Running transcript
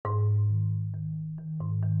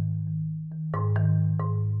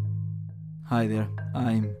Hi there,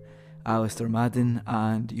 I'm Alasdair Madden,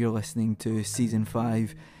 and you're listening to Season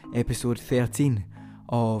 5, Episode 13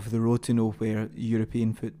 of the Road to Nowhere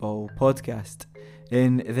European Football podcast.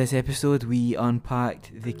 In this episode, we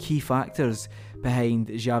unpacked the key factors behind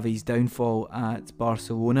Xavi's downfall at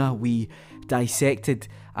Barcelona. We dissected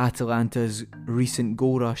Atalanta's recent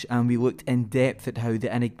goal rush, and we looked in depth at how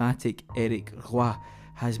the enigmatic Éric Roy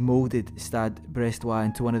has moulded Stade Brestois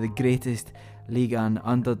into one of the greatest Ligue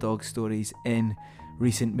underdog stories in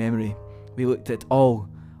recent memory. We looked at all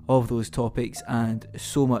of those topics and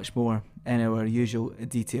so much more in our usual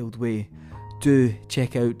detailed way. Do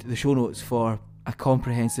check out the show notes for a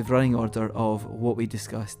comprehensive running order of what we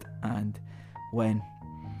discussed and when.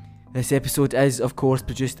 This episode is, of course,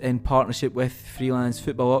 produced in partnership with Freelance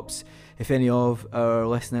Football Ops. If any of our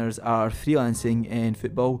listeners are freelancing in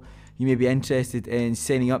football, you may be interested in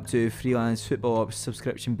signing up to Freelance Football Ops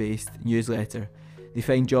subscription-based newsletter. They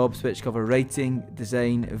find jobs which cover writing,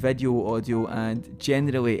 design, video, audio, and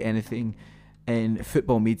generally anything in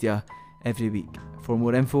football media every week. For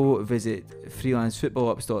more info, visit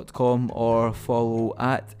freelancefootballops.com or follow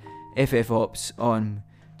at FFOps on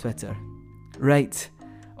Twitter. Right,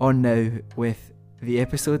 on now with the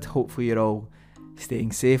episode. Hopefully you're all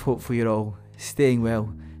staying safe, hopefully you're all staying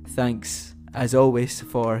well. Thanks, as always,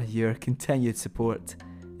 for your continued support.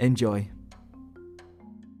 Enjoy.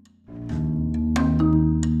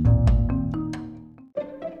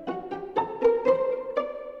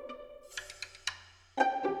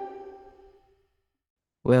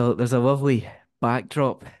 Well, there's a lovely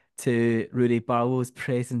backdrop to Rudy Barlow's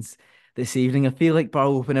presence this evening. I feel like,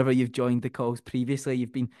 Barlow, whenever you've joined the calls previously,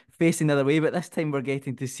 you've been facing the other way, but this time we're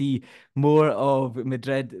getting to see more of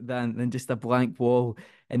Madrid than just a blank wall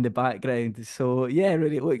in the background. So yeah,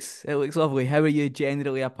 Rudy, it looks lovely. How are you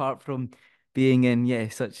generally, apart from being in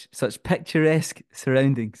such picturesque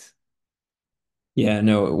surroundings? Yeah,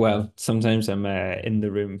 no, well, sometimes I'm in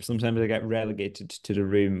the room. Sometimes I get relegated to the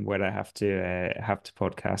room where I have to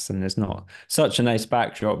podcast, and there's not such a nice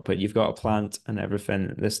backdrop, but you've got a plant and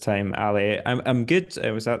everything this time, Ali. I'm good.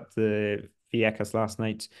 I was at the Vallecas last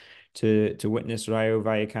night to witness Rayo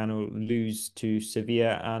Vallecano lose to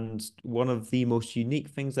Sevilla, and one of the most unique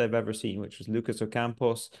things I've ever seen, which was Lucas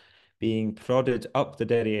Ocampos being prodded up the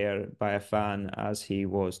derriere by a fan as he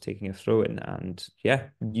was taking a throw in. And yeah,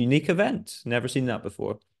 unique event. Never seen that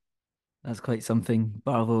before. That's quite something,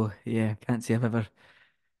 Barlow. Yeah, can't say I've ever.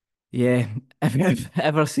 Yeah, I've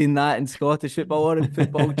ever seen that in Scottish football or in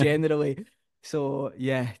football generally. So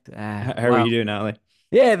yeah, How are wow. you doing, Ali?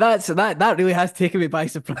 Yeah, that really has taken me by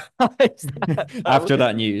surprise. After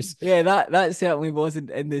that news. Yeah, that certainly wasn't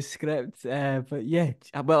in the script. But yeah,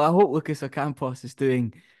 well, I hope Lucas Ocampos is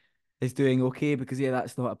doing okay, because yeah,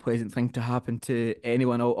 that's not a pleasant thing to happen to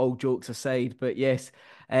anyone. All jokes aside, but yes,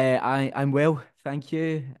 I'm well, thank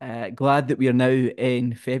you. Glad that we are now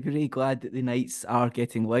in February. Glad that the nights are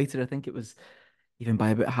getting lighter. I think it was even by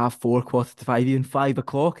about 4:30, 4:45, even 5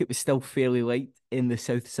 o'clock, it was still fairly light in the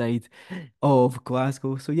south side of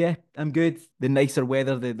Glasgow. So yeah, I'm good. The nicer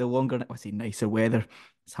weather, the longer, I say nicer weather,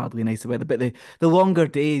 it's hardly nicer weather, but the longer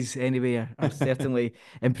days anyway are certainly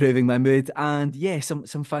improving my mood. And yeah, some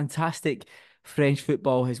fantastic French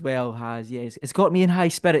football as well has, yes, it's got me in high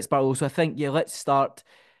spirits, Barlow. So I think, yeah, let's start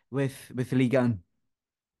with Ligue 1.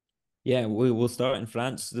 Yeah, we will start in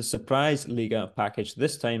France. The surprise Liga package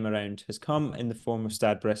this time around has come in the form of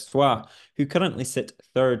Stade Brestois, who currently sit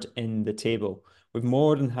third in the table. With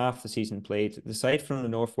more than half the season played, the side from the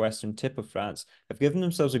northwestern tip of France have given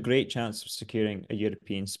themselves a great chance of securing a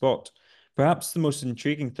European spot. Perhaps the most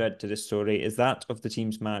intriguing thread to this story is that of the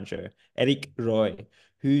team's manager, Éric Roy,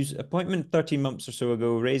 whose appointment 13 months or so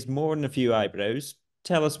ago raised more than a few eyebrows.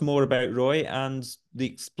 Tell us more about Roy and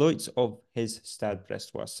the exploits of his Stade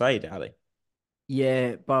Brestois side, Ali.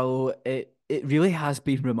 Yeah, Barlow, it really has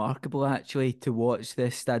been remarkable actually to watch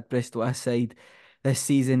this Stade Brestois side this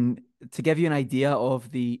season. To give you an idea of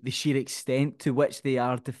the sheer extent to which they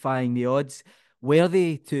are defying the odds, were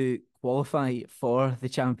they to qualify for the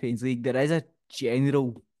Champions League, there is a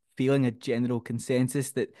general feeling, a general consensus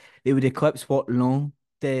that they would eclipse what Lyon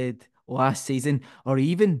did last season, or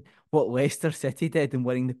even what Leicester City did in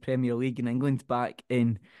winning the Premier League in England back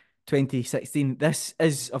in 2016. This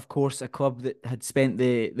is, of course, a club that had spent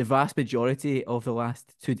the vast majority of the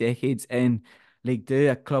last 2 decades in Ligue 2,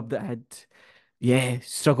 a club that had, yeah,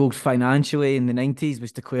 struggled financially in the 90s,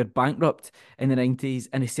 was declared bankrupt in the 90s,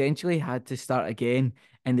 and essentially had to start again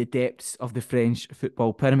in the depths of the French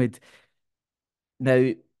football pyramid.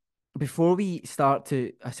 Now, before we start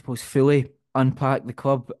to, I suppose, fully unpack the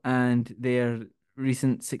club and their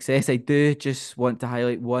recent success, I do just want to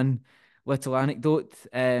highlight one little anecdote.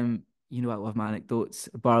 You know I love my anecdotes.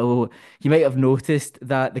 Barlow, you might have noticed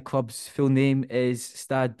that the club's full name is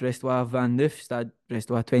Stade Brestois Van Neuf, Stade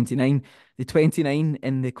Brestois 29. The 29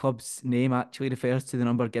 in the club's name actually refers to the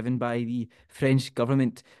number given by the French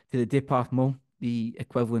government to the département, the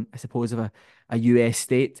equivalent, I suppose, of a US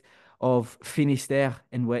state of Finistère,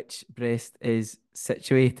 in which Brest is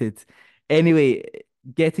situated. Anyway,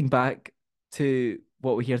 getting back to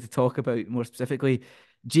what we're here to talk about more specifically,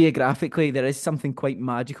 geographically, there is something quite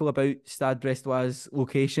magical about Stade Brestois'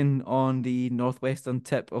 location on the northwestern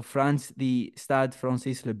tip of France. The Stade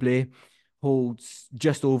Francis Le Bleu holds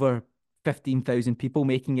just over 15,000 people,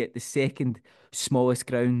 making it the second smallest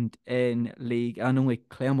ground in Ligue, and only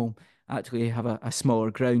Clermont actually have a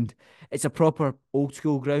smaller ground. It's a proper old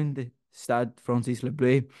school ground, the Stade Francis Le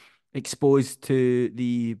Bleu, exposed to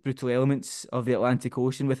the brutal elements of the Atlantic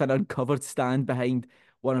Ocean with an uncovered stand behind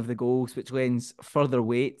one of the goals, which lends further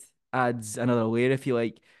weight, adds another layer, if you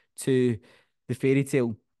like, to the fairy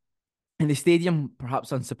tale. And the stadium,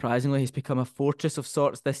 perhaps unsurprisingly, has become a fortress of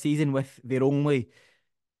sorts this season, with their only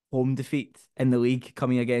home defeat in the league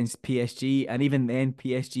coming against PSG. And even then,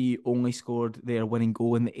 PSG only scored their winning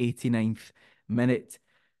goal in the 89th minute.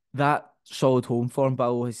 That solid home form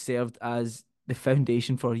battle has served as the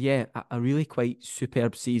foundation for, yeah, a really quite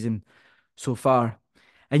superb season so far.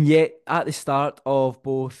 And yet, at the start of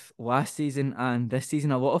both last season and this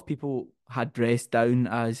season, a lot of people had Brest down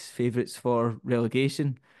as favourites for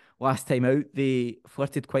relegation. Last time out, they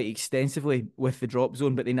flirted quite extensively with the drop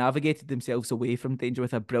zone, but they navigated themselves away from danger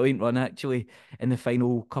with a brilliant run, actually, in the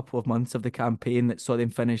final couple of months of the campaign that saw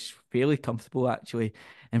them finish fairly comfortable, actually,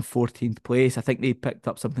 in 14th place. I think they picked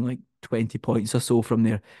up something like 20 points or so from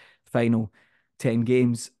their final 10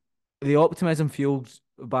 games. The optimism fueled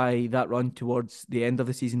by that run towards the end of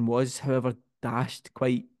the season was, however, dashed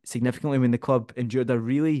quite significantly when the club endured a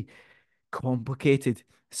really complicated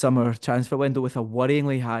summer transfer window with a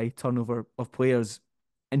worryingly high turnover of players.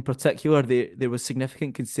 In particular, there was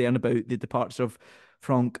significant concern about the departure of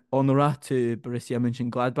Franck Honora to Borussia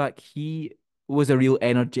Mönchengladbach. He was a real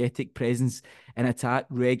energetic presence in attack,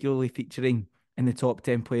 regularly featuring in the top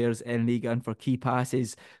 10 players in Ligue 1 for key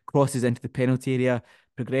passes, crosses into the penalty area,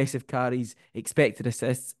 progressive carries, expected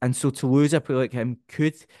assists. And so to lose a player like him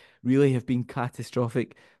could really have been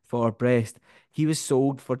catastrophic for Brest. He was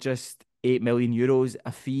sold for just 8 million euros,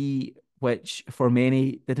 a fee which for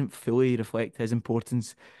many didn't fully reflect his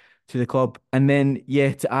importance to the club. And then,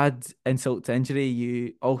 yeah, to add insult to injury,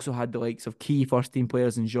 you also had the likes of key first team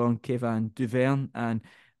players in Jean-Kevin Duverne and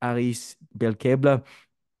Alice Belkebla,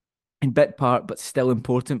 in bit part, but still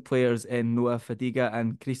important players in Noah Fadiga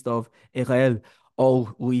and Christophe Herel,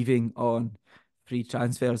 all leaving on free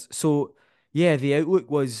transfers. So, yeah, the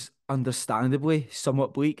outlook was understandably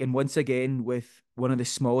somewhat bleak. And once again, with one of the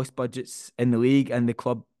smallest budgets in the league and the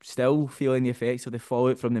club still feeling the effects of the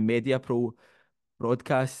fallout from the Media Pro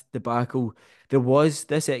broadcast debacle, there was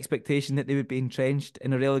this expectation that they would be entrenched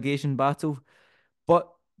in a relegation battle.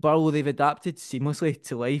 But Barlow, they've adapted seamlessly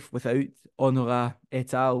to life without Honora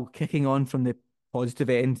et al., kicking on from the positive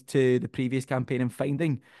end to the previous campaign and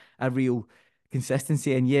finding a real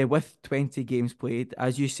consistency. And yeah, with 20 games played,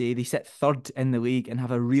 as you say, they sit third in the league and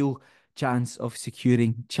have a real chance of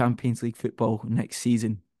securing Champions League football next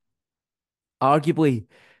season. Arguably,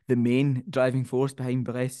 the main driving force behind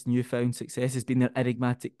Brest's newfound success has been their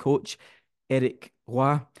enigmatic coach, Éric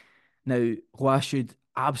Roy. Now, Roy should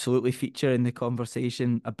absolutely feature in the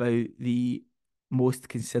conversation about the most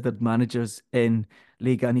considered managers in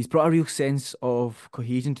Ligue 1. He's brought a real sense of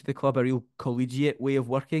cohesion to the club, a real collegiate way of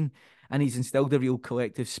working, and he's instilled a real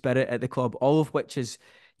collective spirit at the club, all of which is,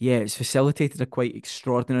 yeah, it's facilitated a quite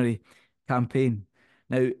extraordinary campaign.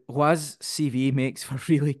 Now, Roy's CV makes for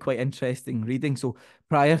really quite interesting reading. So,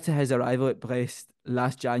 prior to his arrival at Brest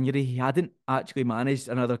last January, he hadn't actually managed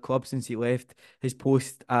another club since he left his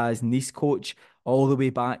post as Nice coach all the way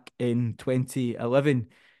back in 2011.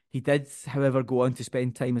 He did, however, go on to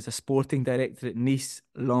spend time as a sporting director at Nice,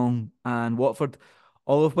 Lens, and Watford,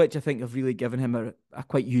 all of which I think have really given him a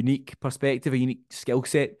quite unique perspective, a unique skill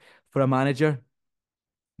set for a manager.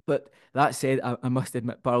 But that said, I must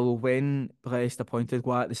admit, Barlow, when Brest appointed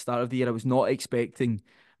Guy at the start of the year, I was not expecting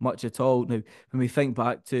much at all. Now, when we think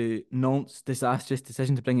back to Nantes' disastrous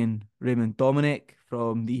decision to bring in Raymond Domenech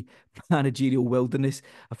from the managerial wilderness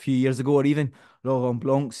a few years ago, or even Laurent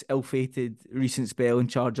Blanc's ill-fated recent spell in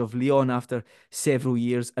charge of Lyon after several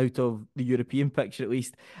years out of the European picture, at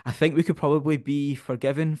least, I think we could probably be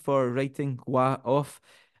forgiven for writing Guy off.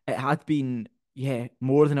 It had been, yeah,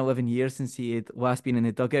 more than 11 years since he had last been in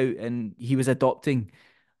the dugout, and he was adopting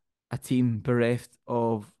a team bereft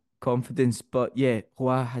of confidence. But yeah,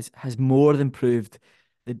 Roy has more than proved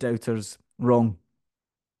the doubters wrong.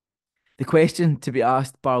 The question to be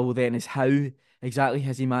asked Barlow then is how exactly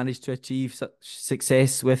has he managed to achieve such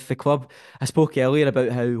success with the club? I spoke earlier about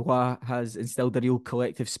how Roy has instilled a real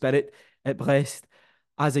collective spirit at Brest.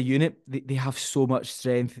 As a unit, they have so much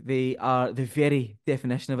strength. They are the very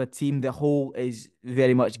definition of a team. The whole is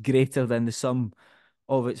very much greater than the sum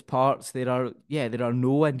of its parts. There are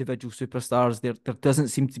no individual superstars. There doesn't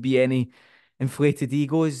seem to be any inflated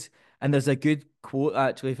egos. And there's a good quote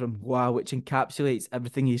actually from Wow, which encapsulates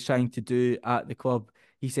everything he's trying to do at the club.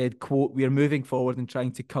 He said, quote, "We are moving forward and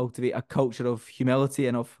trying to cultivate a culture of humility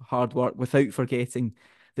and of hard work without forgetting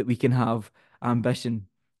that we can have ambition,"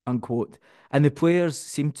 unquote. And the players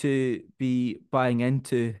seem to be buying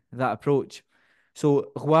into that approach.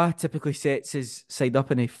 So Roy typically sets his side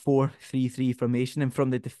up in a 4-3-3 formation, and from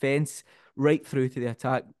the defence right through to the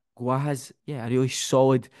attack, Roy has a really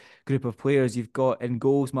solid group of players. You've got in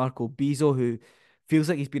goals Marco Bizzo, who feels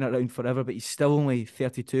like he's been around forever, but he's still only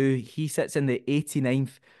 32. He sits in the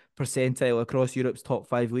 89th percentile across Europe's top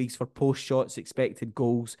five leagues for post shots expected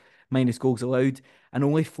goals minus goals allowed, and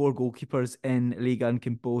only four goalkeepers in Ligue 1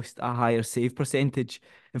 can boast a higher save percentage.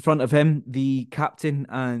 In front of him, the captain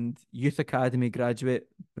and youth academy graduate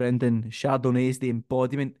Brendan Chardonnay is the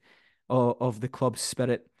embodiment of the club's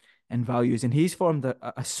spirit and values, and he's formed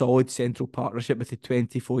a solid central partnership with the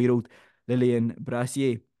 24-year-old Lilian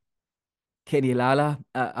Brassier. Kenny Lala,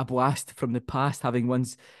 a blast from the past, having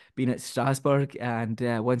once been at Strasbourg and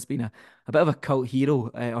once been a bit of a cult hero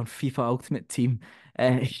on FIFA Ultimate Team.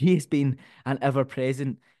 He has been an ever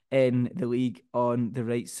present in the league on the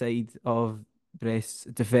right side of Brest's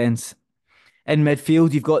defence. In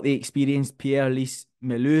midfield, you've got the experienced Pierre-Lys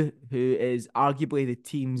Melou, who is arguably the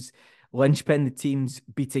team's linchpin, the team's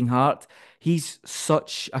beating heart. He's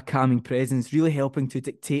such a calming presence, really helping to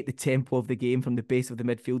dictate the tempo of the game from the base of the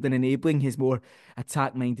midfield and enabling his more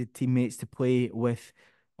attack-minded teammates to play with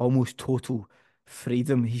almost total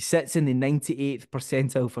freedom. He sits in the 98th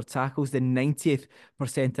percentile for tackles, the 90th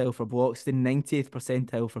percentile for blocks, the 90th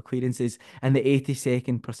percentile for clearances, and the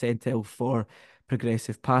 82nd percentile for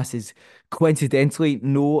progressive passes. Coincidentally,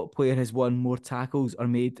 no player has won more tackles or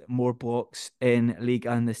made more blocks in Ligue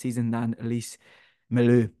 1 this season than Elise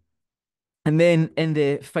Melou. And then in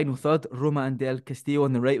the final third, Roman Del Castillo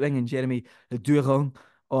on the right wing and Jeremy Le Durand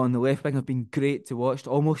on the left wing have been great to watch,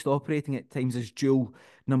 almost operating at times as dual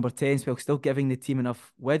number 10s while still giving the team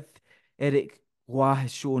enough width. Éric Roy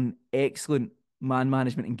has shown excellent man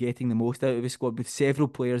management and getting the most out of his squad, with several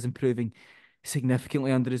players improving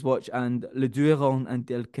significantly under his watch, and Le Durand and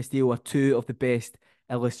Del Castillo are two of the best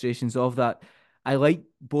illustrations of that. I like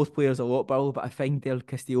both players a lot, Barlow, but I find Del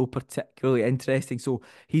Castillo particularly interesting. So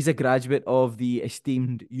he's a graduate of the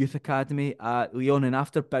esteemed youth academy at Lyon, and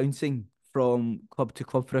after bouncing from club to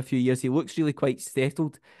club for a few years, he looks really quite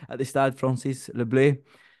settled at the Stade Francis Le Bleu.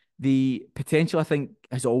 The potential, I think,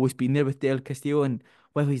 has always been there with Del Castillo, and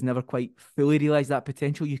while he's never quite fully realised that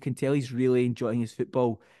potential, you can tell he's really enjoying his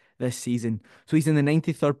football this season. So he's in the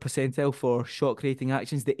 93rd percentile for shot creating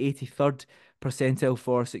actions, the 83rd percentile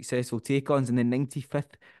for successful take-ons, and the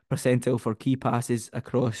 95th percentile for key passes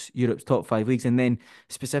across Europe's top five leagues. And then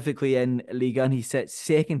specifically in Ligue 1, he sits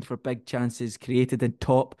second for big chances created and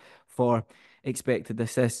top for expected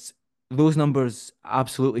assists. Those numbers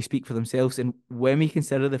absolutely speak for themselves. And when we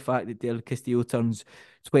consider the fact that Del Castillo turns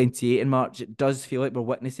 28 in March, it does feel like we're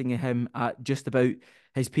witnessing him at just about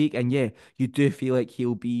his peak. And yeah, you do feel like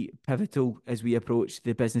he'll be pivotal as we approach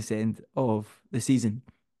the business end of the season.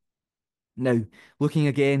 Now, looking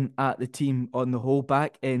again at the team on the whole,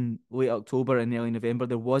 back in late October and early November,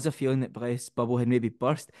 there was a feeling that Brest's bubble had maybe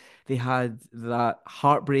burst. They had that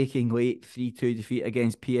heartbreaking late 3-2 defeat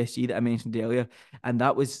against PSG that I mentioned earlier, and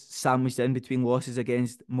that was sandwiched in between losses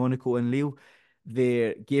against Monaco and Lille.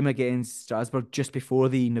 Their game against Strasbourg just before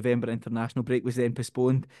the November international break was then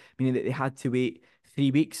postponed, meaning that they had to wait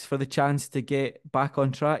 3 weeks for the chance to get back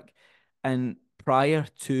on track. And prior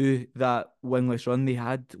to that winless run, they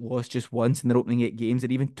had lost just once in their opening 8 games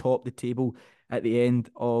and even topped the table at the end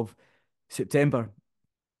of September.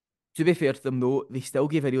 To be fair to them, though, they still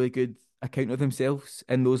gave a really good account of themselves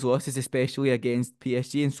in those losses, especially against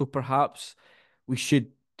PSG. And so perhaps we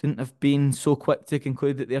shouldn't have been so quick to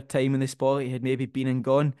conclude that their time in the spotlight had maybe been and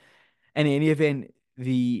gone. In any event,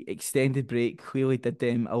 the extended break clearly did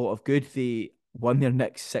them a lot of good. They won their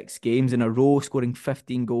next 6 games in a row, scoring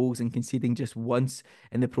 15 goals and conceding just once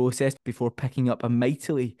in the process before picking up a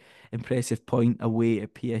mightily impressive point away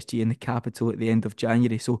at PSG in the capital at the end of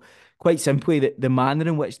January. So, quite simply, the manner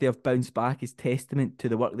in which they have bounced back is testament to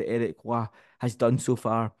the work that Éric Roy has done so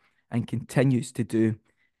far and continues to do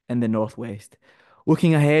in the Northwest.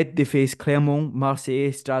 Looking ahead, they face Clermont,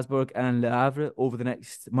 Marseille, Strasbourg, and Le Havre over the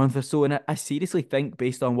next month or so. And I seriously think,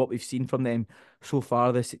 based on what we've seen from them so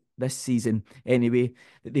far this season, anyway,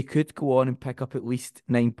 that they could go on and pick up at least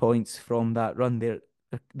 9 points from that run.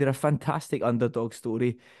 They're a fantastic underdog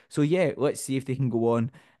story. So yeah, let's see if they can go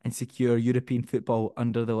on and secure European football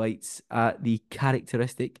under the lights at the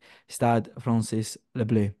characteristic Stade Francis Le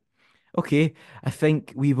Bleu. Okay, I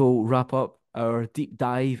think we will wrap up our deep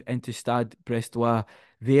dive into Stade Brestois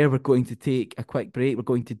there. We're going to take a quick break. We're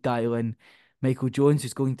going to dial in Michael Jones,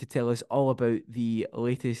 who's going to tell us all about the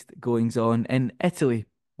latest goings on in Italy.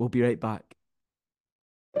 We'll be right back.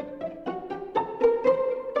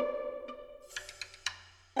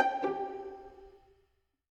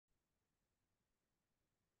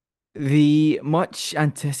 The much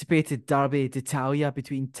anticipated Derby d'Italia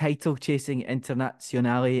between title chasing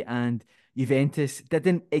Internazionale and Juventus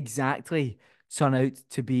didn't exactly turn out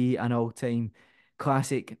to be an all time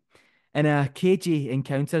classic. In a cagey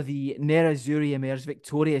encounter, the Nerazzurri emerged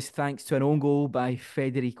victorious thanks to an own goal by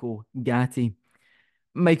Federico Gatti.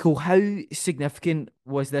 Michael, how significant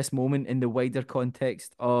was this moment in the wider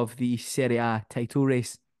context of the Serie A title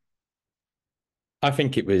race? I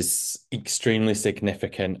think it was extremely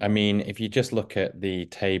significant. I mean, if you just look at the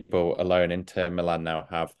table alone, Inter Milan now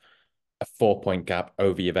have a 4 point gap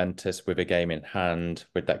over Juventus with a game in hand.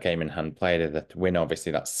 With that game in hand played, to win,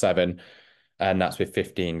 obviously, that's seven. And that's with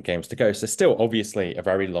 15 games to go. So, still, obviously, a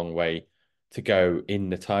very long way to go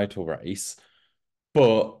in the title race.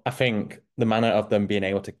 But I think the manner of them being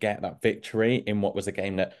able to get that victory in what was a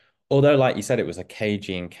game that, although, like you said, it was a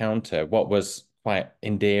cagey encounter, what was quite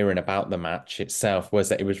endearing about the match itself was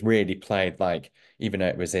that it was really played like, even though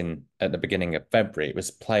it was in at the beginning of February, it was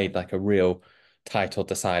played like a real title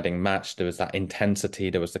deciding match. There was that intensity,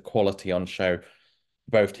 there was the quality on show,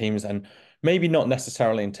 both teams, and maybe not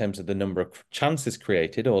necessarily in terms of the number of chances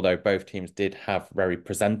created, although both teams did have very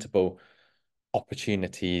presentable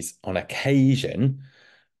opportunities on occasion.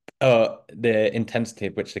 The intensity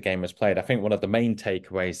at which the game was played. I think one of the main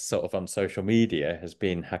takeaways sort of on social media has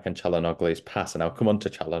been Hakan Çalhanoğlu's pass, and I'll come on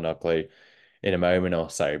to Çalhanoğlu in a moment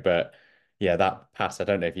or so. But yeah, that pass, I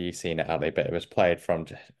don't know if you've seen it, Ali, but it was played from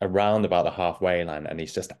around about the halfway line, and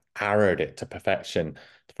he's just arrowed it to perfection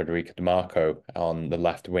to Federico Di Marco on the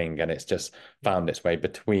left wing, and it's just found its way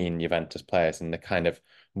between Juventus players, and the kind of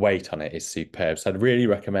weight on it is superb. So I'd really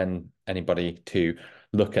recommend anybody to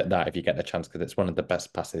look at that if you get the chance, because it's one of the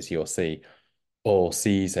best passes you'll see all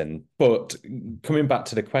season. But coming back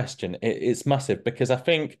to the question, it's massive because I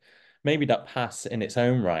think maybe that pass in its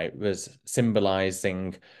own right was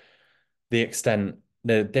symbolizing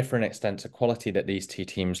the different extents of quality that these two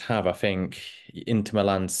teams have. I think Inter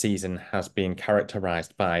Milan's season has been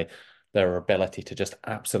characterized by their ability to just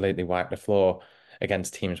absolutely wipe the floor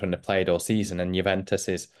against teams when they played all season, and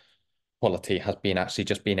Juventus's quality has been actually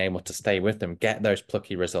just being able to stay with them, get those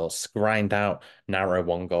plucky results, grind out narrow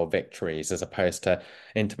one goal victories, as opposed to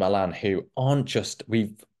Inter Milan, who aren't just,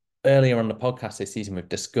 we've earlier on the podcast this season, we've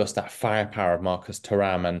discussed that firepower of Marcus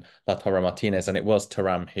Thuram and Lautaro Martinez, and it was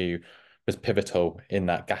Thuram who was pivotal in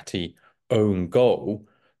that Gatti own goal.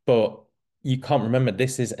 But you can't remember,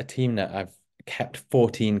 this is a team that I've kept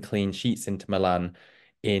 14 clean sheets into Milan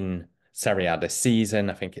in Serie A this season.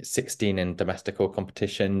 I think it's 16 in domestical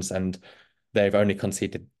competitions, and they've only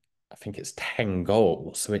conceded, I think it's 10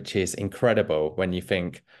 goals, which is incredible when you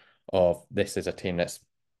think of this as a team that's,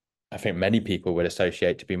 I think many people would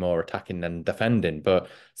associate to be more attacking than defending. But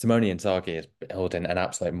Simone Inzaghi is building an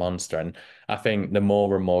absolute monster. And I think the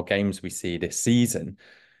more and more games we see this season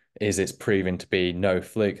is it's proving to be no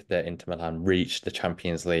fluke that Inter Milan reached the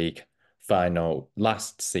Champions League final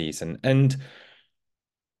last season. And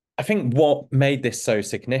I think what made this so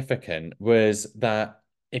significant was that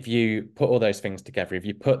if you put all those things together, if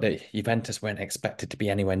you put that Juventus weren't expected to be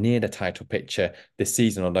anywhere near the title picture this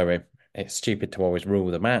season, although it's stupid to always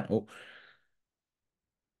rule them out,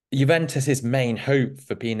 Juventus's main hope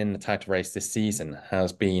for being in the title race this season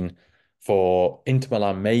has been for Inter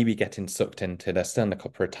Milan maybe getting sucked into, they're still in the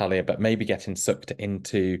Coppa Italia, but maybe getting sucked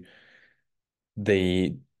into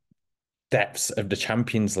the depths of the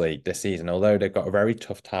Champions League this season, although they've got a very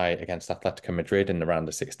tough tie against Atletico Madrid in the round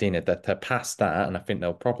of 16. That they're past that, and I think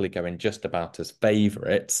they'll probably go in just about as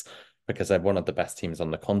favourites because they're one of the best teams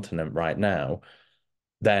on the continent right now.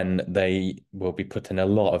 Then they will be putting a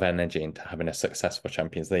lot of energy into having a successful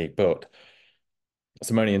Champions League. But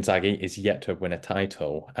Simone Inzaghi is yet to win a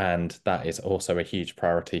title, and that is also a huge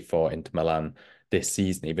priority for Inter Milan this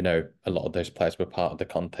season, even though a lot of those players were part of the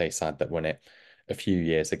Conte side that won it a few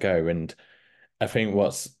years ago. And I think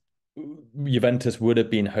what's Juventus would have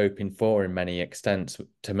been hoping for in many extents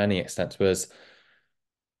was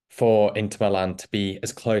for Inter Milan to be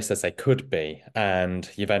as close as they could be. And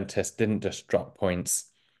Juventus didn't just drop points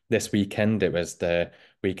this weekend, it was the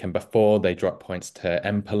weekend before. They dropped points to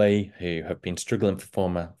Empoli, who have been struggling for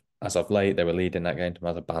form as of late. They were leading that game to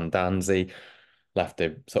Mother Bandanzi, left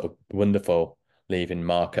a sort of wonderful leaving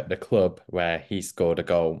mark at the club where he scored a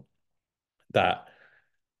goal that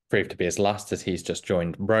proved to be his last as he's just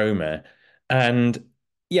joined Roma. And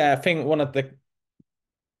yeah, I think one of the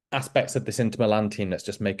aspects of this Inter Milan team that's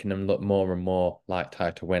just making them look more and more like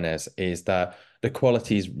title winners is that the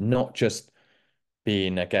quality is not just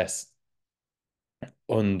being, I guess,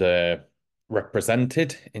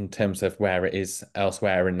 underrepresented in terms of where it is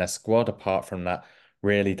elsewhere in their squad, apart from that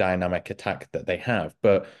really dynamic attack that they have.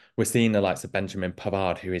 But we're seeing the likes of Benjamin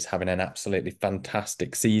Pavard, who is having an absolutely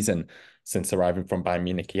fantastic season since arriving from Bayern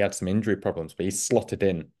Munich. He had some injury problems, but he's slotted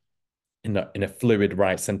in a fluid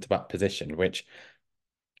right centre back position, which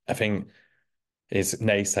I think is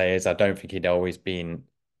naysayers. I don't think he'd always been.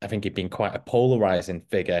 I think he'd been quite a polarizing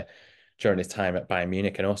figure during his time at Bayern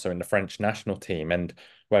Munich and also in the French national team. And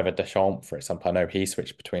whether Deschamps, for example, I know he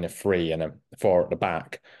switched between a 3 and a 4 at the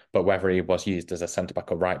back, but whether he was used as a centre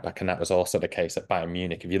back or right back, and that was also the case at Bayern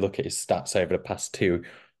Munich. If you look at his stats over the past 2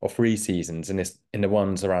 or 3 seasons, and in the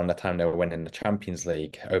ones around the time they were winning the Champions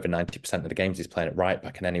League, over 90% of the games he's playing at right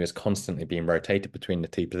back, and then he was constantly being rotated between the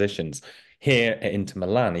two positions. Here at Inter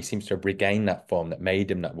Milan, he seems to have regained that form that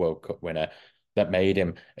made him that World Cup winner, that made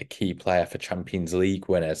him a key player for Champions League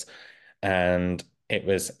winners. And it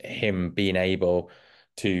was him being able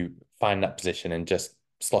to find that position and just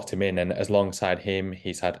slot him in. And as alongside him,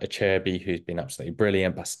 he's had Acerbi, who's been absolutely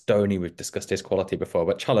brilliant. Bastoni, we've discussed his quality before,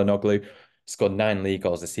 but Çalhanoğlu scored 9 league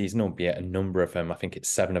goals this season, albeit a number of them, I think it's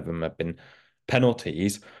 7 of them have been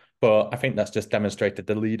penalties. But I think that's just demonstrated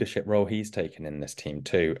the leadership role he's taken in this team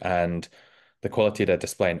too, and the quality they're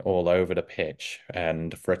displaying all over the pitch.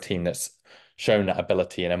 And for a team that's shown that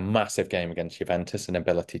ability in a massive game against Juventus, an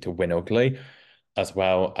ability to win ugly, as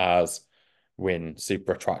well as win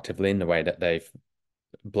super attractively in the way that they've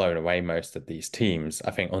blown away most of these teams,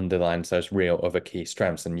 I think underlines those real other key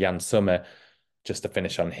strengths. And Jan Sommer, just to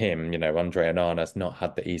finish on him, Andre Onana's not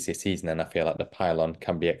had the easiest season, and I feel like the pylon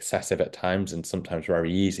can be excessive at times and sometimes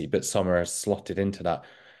very easy, but Sommer has slotted into that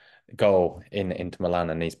goal in Inter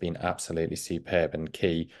Milan, and he's been absolutely superb and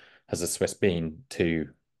key as a Swiss been to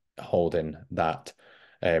holding that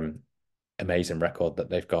amazing record that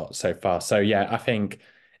they've got so far. So yeah, I think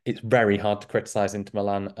it's very hard to criticize Inter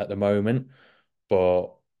Milan at the moment, but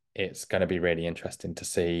it's going to be really interesting to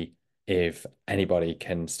see if anybody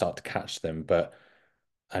can start to catch them, but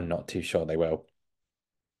I'm not too sure they will.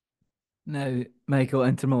 Now, Michael,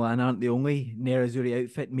 Inter Milan aren't the only Nerazzurri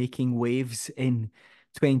outfit making waves in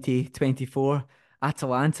 2024.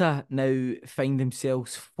 Atalanta now find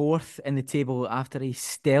themselves fourth in the table after a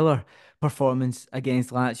stellar performance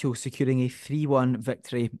against Lazio, securing a 3-1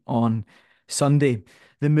 victory on Sunday.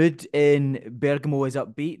 The mood in Bergamo is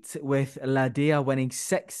upbeat, with Ladea winning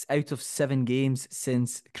 6 out of 7 games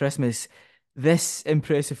since Christmas. This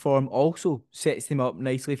impressive form also sets them up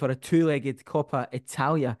nicely for a two-legged Coppa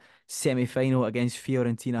Italia semi-final against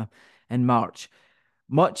Fiorentina in March.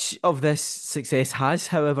 Much of this success has,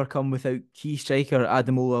 however, come without key striker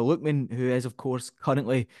Ademola Lookman, who is, of course,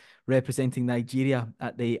 currently representing Nigeria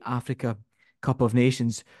at the Africa Cup of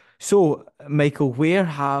Nations. So, Michael, where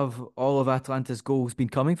have all of Atalanta's goals been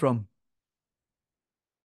coming from?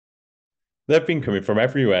 They've been coming from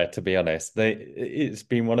everywhere, to be honest. It's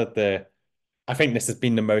been one of the I think this has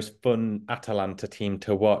been the most fun Atalanta team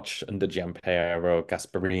to watch under Gianpiero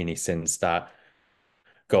Gasperini since that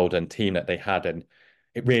golden team that they had. And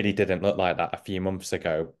it really didn't look like that a few months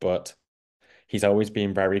ago, but he's always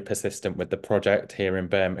been very persistent with the project here in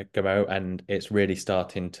Bergamo, and it's really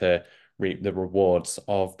starting to reap the rewards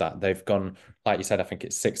of that. They've gone, like you said, I think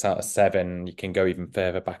it's 6 out of 7. You can go even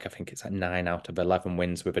further back. I think it's like 9 out of 11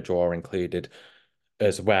 wins with a draw included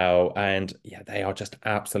as well. And yeah, they are just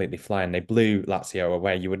absolutely flying. They blew Lazio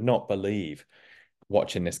away. You would not believe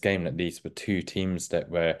watching this game that these were two teams that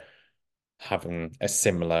were having a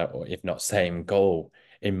similar, or if not same, goal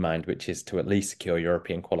in mind, which is to at least secure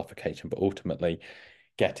European qualification, but ultimately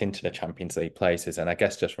get into the Champions League places. And I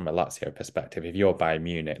guess just from a Lazio perspective, if you're Bayern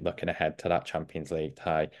Munich looking ahead to that Champions League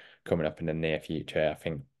tie coming up in the near future, I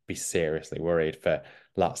think be seriously worried for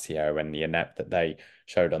Lazio and the inept that they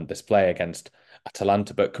showed on display against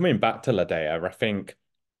Atalanta. But coming back to Ladea, I think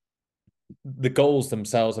the goals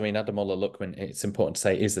themselves, I mean, Ademola Lookman, it's important to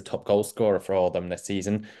say, is the top goal scorer for all of them this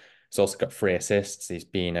season. He's also got 3 assists. He's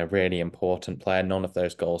been a really important player. None of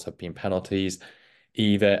those goals have been penalties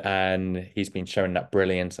either. And he's been showing that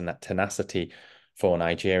brilliance and that tenacity for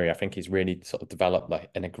Nigeria. I think he's really sort of developed like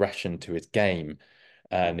an aggression to his game,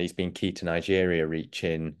 and he's been key to Nigeria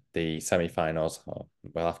reaching the semi-finals.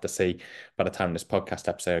 We'll have to see by the time this podcast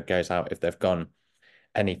episode goes out if they've gone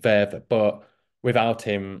any further. But without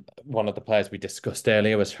him, one of the players we discussed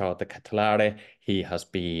earlier was Charles de Ketelaere. He has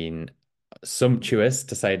been sumptuous,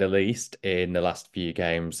 to say the least, in the last few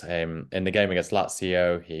games. In the game against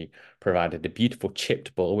Lazio, he provided a beautiful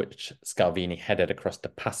chipped ball, which Scalvini headed across to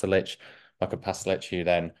Pasalic. Michael Pasalic, who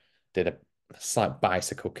then did a slight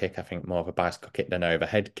bicycle kick, I think more of a bicycle kick than an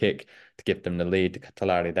overhead kick, to give them the lead.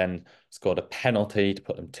 Ketelaere then scored a penalty to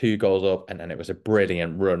put them 2 goals up, and then it was a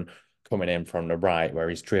brilliant run coming in from the right where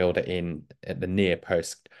he's drilled it in at the near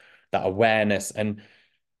post. That awareness, and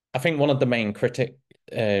I think one of the main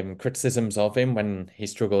criticisms of him when he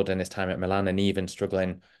struggled in his time at Milan and even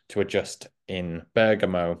struggling to adjust in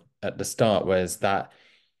Bergamo at the start was that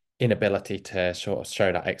inability to sort of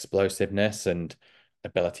show that explosiveness and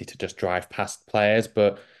ability to just drive past players.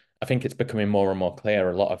 But I think it's becoming more and more clear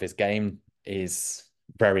a lot of his game is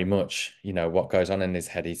very much, what goes on in his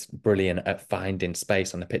head. He's brilliant at finding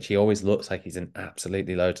space on the pitch. He always looks like he's in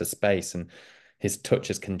absolutely loads of space, and his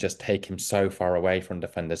touches can just take him so far away from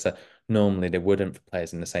defenders that normally they wouldn't for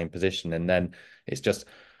players in the same position. And then it's just,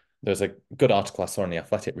 there's a good article I saw on The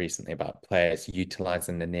Athletic recently about players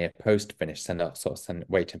utilising the near post finish,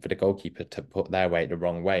 waiting for the goalkeeper to put their weight the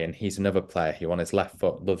wrong way. And he's another player who on his left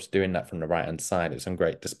foot loves doing that from the right-hand side. It was some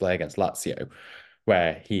great display against Lazio,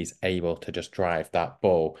 where he's able to just drive that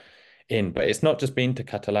ball in. But it's not just been to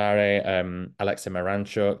Ketelaere. Alexei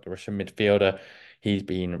Miranchuk, the Russian midfielder, he's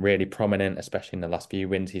been really prominent, especially in the last few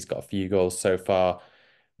wins. He's got a few goals so far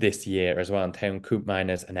this year as well. And Teun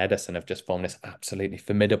Koopmeiners and Ederson have just formed this absolutely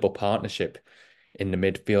formidable partnership in the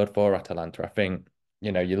midfield for Atalanta. I think,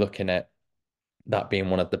 you're looking at that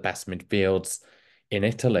being one of the best midfields in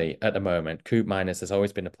Italy at the moment. Koopmeiners has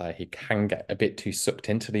always been a player who can get a bit too sucked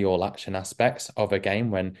into the all-action aspects of a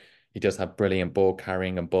game when he does have brilliant ball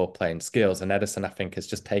carrying and ball playing skills. And Ederson, I think, has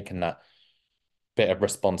just taken that bit of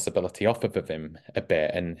responsibility off of him a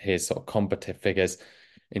bit, and his sort of competitive figures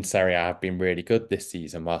in Serie A have been really good this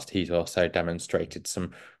season, whilst he's also demonstrated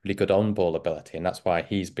some really good on-ball ability, and that's why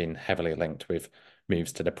he's been heavily linked with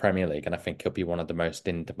moves to the Premier League, and I think he'll be one of the most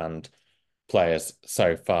in-demand players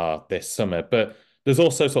so far this summer. But there's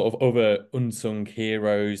also sort of other unsung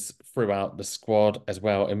heroes throughout the squad as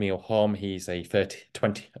well. Emil Holm, he's a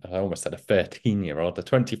 13-year-old, a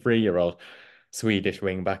 23-year-old Swedish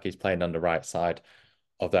wing back. He's playing on the right side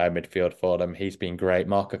of their midfield for them. He's been great.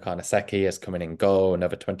 Marco Carnesecchi is coming in goal,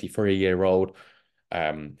 another 23-year-old.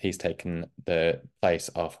 He's taken the place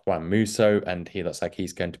of Juan Musso, and he looks like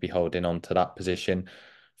he's going to be holding on to that position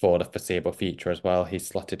for the foreseeable future as well. He's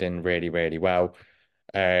slotted in really, really well.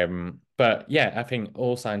 But yeah, I think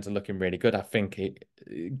all signs are looking really good. I think it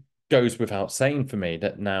goes without saying for me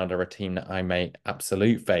that now they're a team that I make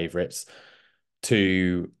absolute favourites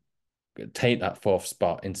to take that 4th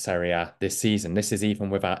spot in Serie A this season. This is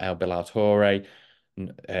even without El Bilatore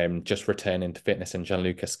just returning to fitness, and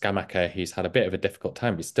Gianluca Scamacca, who's had a bit of a difficult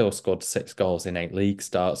time. He's still scored 6 goals in 8 league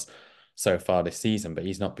starts so far this season, but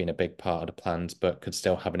he's not been a big part of the plans, but could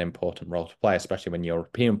still have an important role to play, especially when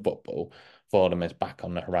European football for them is back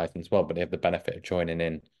on the horizon as well. But they have the benefit of joining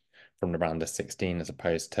in from the round of 16 as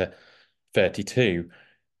opposed to 32.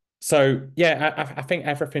 So yeah, I think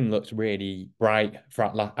everything looks really bright for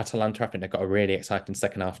Atalanta. I think they've got a really exciting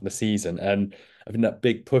second half of the season, and I think that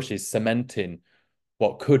big push is cementing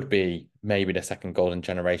what could be maybe the second golden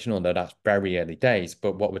generation, although that's very early days.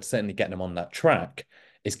 But what would certainly get them on that track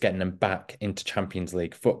is getting them back into Champions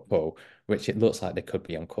League football, which it looks like they could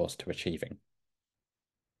be on course to achieving.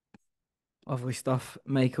 Lovely stuff,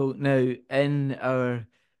 Michael. Now, in our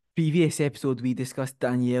previous episode, we discussed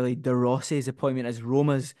Daniele De Rossi's appointment as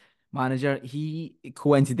Roma's manager. He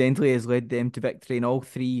coincidentally has led them to victory in all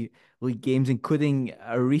 3 league games, including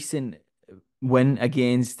a recent win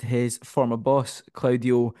against his former boss,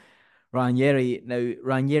 Claudio Ranieri. Now,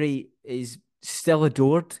 Ranieri is still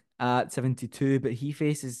adored at 72, but he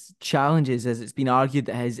faces challenges, as it's been argued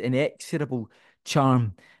that his inexorable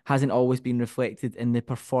charm hasn't always been reflected in the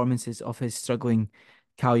performances of his struggling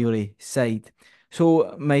Cagliari side.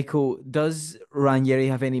 So, Michael, does Ranieri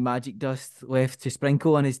have any magic dust left to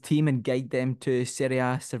sprinkle on his team and guide them to Serie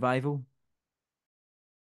A survival?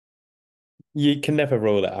 You can never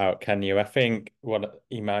rule it out, can you? I think what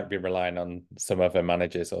he might be relying on some other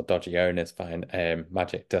managers or dodgy owners find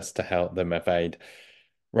magic dust to help them evade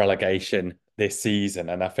relegation this season.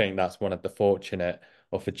 And I think that's one of the fortunate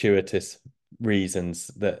or fortuitous reasons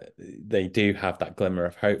that they do have that glimmer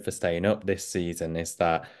of hope for staying up this season, is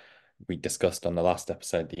that we discussed on the last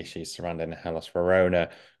episode the issues surrounding Hellas Verona.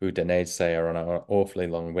 Udinese are on an awfully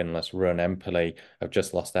long winless run. Empoli have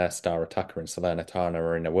just lost their star attacker, and Salernitana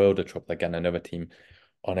are in a world of trouble again. Another team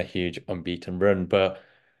on a huge unbeaten run. But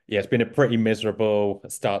yeah, it's been a pretty miserable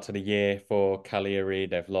start to the year for Cagliari.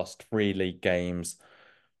 They've lost 3 league games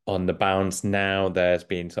on the bounce now. There's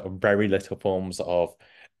been sort of very little forms of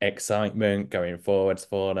excitement going forwards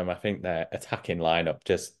for them. I think their attacking lineup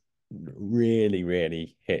just really,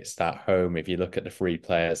 really hits that home. If you look at the 3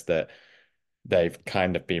 players that they've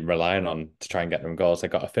kind of been relying on to try and get them goals, they've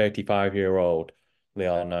got a 35-year-old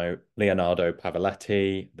Leonardo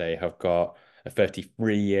Pavoletti. They have got a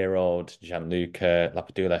 33-year-old Gianluca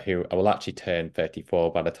Lapadula, who will actually turn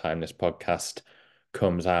 34 by the time this podcast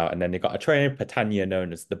comes out. And then they've got a trainer, Patania,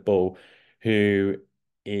 known as the Bull, who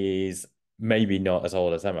is maybe not as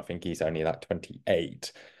old as them. I think he's only like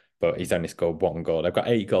 28, but he's only scored 1 goal. They've got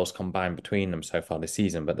 8 goals combined between them so far this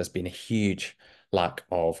season, but there's been a huge lack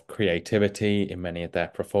of creativity in many of their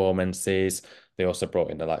performances. They also brought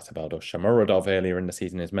in the likes of Eldor Shomurodov earlier in the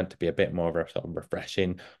season, is meant to be a bit more of a sort of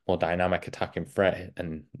refreshing, more dynamic attacking threat,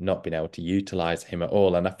 and not been able to utilize him at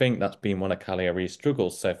all. And I think that's been one of Cagliari's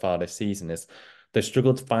struggles so far this season, is they've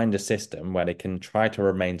struggled to find a system where they can try to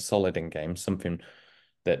remain solid in games, something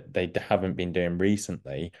that they haven't been doing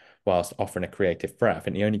recently, whilst offering a creative threat. I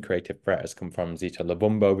think the only creative threat has come from Zito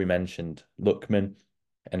Lubumbo. We mentioned Lookman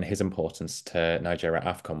and his importance to Nigeria at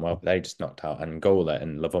AFCON. Well, they just knocked out Angola,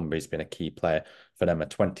 and Luvumbi's been a key player for them, a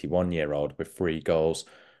 21-year-old with 3 goals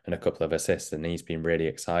and a couple of assists, and he's been really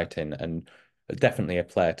exciting and definitely a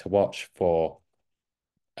player to watch for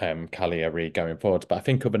Cagliari going forward. But I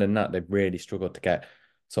think other than that, they've really struggled to get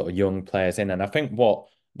sort of young players in. And I think what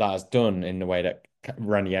that has done in the way that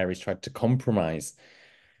Ranieri's tried to compromise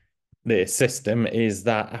the system is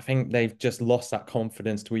that I think they've just lost that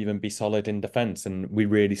confidence to even be solid in defence. And we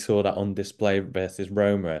really saw that on display versus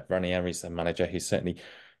Roma. Ranieri's a manager who certainly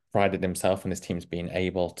prided himself on his teams being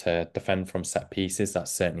able to defend from set pieces.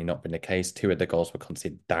 That's certainly not been the case. 2 of the goals were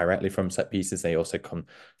conceded directly from set pieces. They also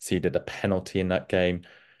conceded a penalty in that game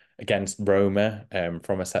against Roma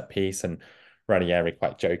from a set piece. And Ranieri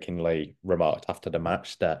quite jokingly remarked after the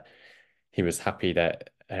match that he was happy that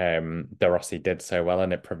De Rossi did so well,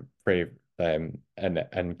 and it proved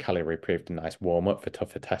and Cagliari proved a nice warm up for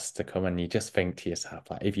tougher tests to come. And you just think to yourself,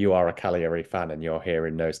 like, if you are a Cagliari fan and you're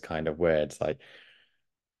hearing those kind of words, like,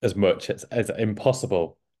 as much as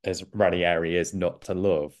impossible as Ranieri is not to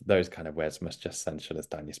love, those kind of words must just send shivers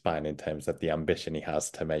down your spine in terms of the ambition he has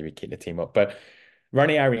to maybe keep the team up. But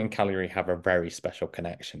Ranieri and Cagliari have a very special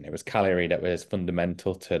connection. It was Cagliari that was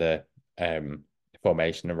fundamental to the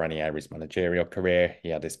formation of Ranieri's managerial career. He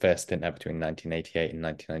had his first stint there between 1988 and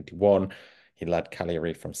 1991. He led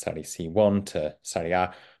Cagliari from Serie C1 to Serie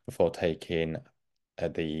A before taking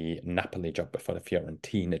the Napoli job before the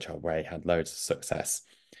Fiorentina job, where he had loads of success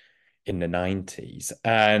in the 90s.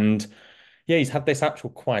 And yeah, he's had this actual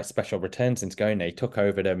quite special return since going there. He took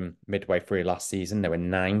over them midway through last season. They were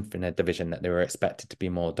 9th in a division that they were expected to be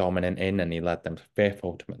more dominant in, and he led them to 5th,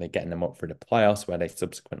 ultimately getting them up through the playoffs, where they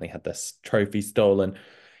subsequently had this trophy stolen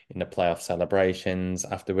in the playoff celebrations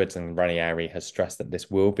afterwards. And Ranieri has stressed that this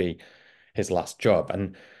will be his last job.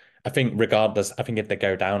 And I think regardless, I think if they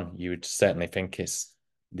go down, you would certainly think it's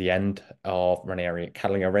the end of Ranieri at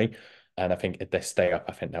Cagliari. And I think if they stay up,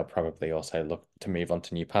 I think they'll probably also look to move on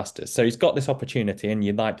to new pastures. So he's got this opportunity, and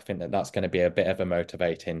you'd like to think that that's going to be a bit of a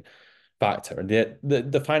motivating factor. And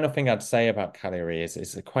the final thing I'd say about Cagliari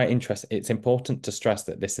is quite interesting. It's important to stress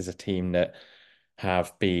that this is a team that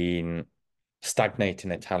have been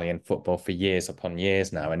stagnating Italian football for years upon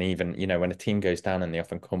years now. And even, when a team goes down and they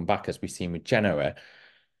often come back, as we've seen with Genoa,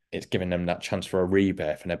 it's given them that chance for a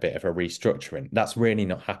rebirth and a bit of a restructuring. That's really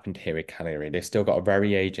not happened here with Cagliari. They've still got a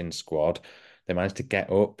very aging squad. They managed to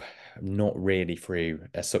get up, not really through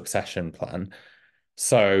a succession plan.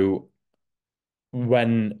 So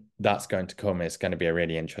when that's going to come, it's going to be a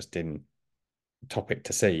really interesting topic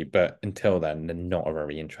to see. But until then, they're not a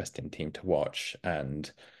very interesting team to watch.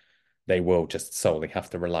 And they will just solely have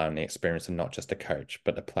to rely on the experience of not just a coach,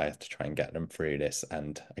 but the players to try and get them through this,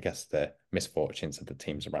 and I guess the misfortunes of the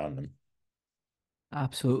teams around them.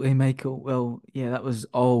 Absolutely, Michael. Well, yeah, that was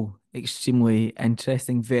all extremely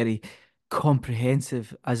interesting, very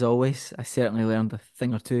comprehensive as always. I certainly learned a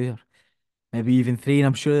thing or two, or maybe even 3, and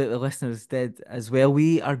I'm sure that the listeners did as well.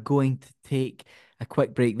 We are going to take a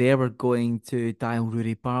quick break there. We're going to dial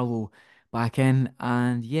Rory Barlow back in,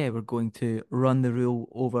 and yeah, we're going to run the rule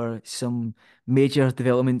over some major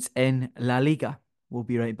developments in La Liga. We'll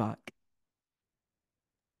be right back.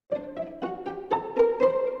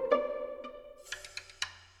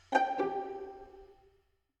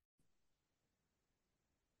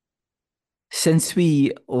 Since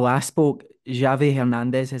we last spoke, Xavi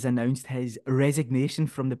Hernandez has announced his resignation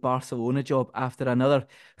from the Barcelona job after another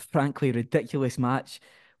frankly ridiculous match,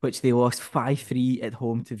 which they lost 5-3 at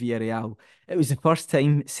home to Villarreal. It was the first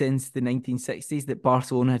time since the 1960s that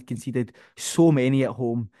Barcelona had conceded so many at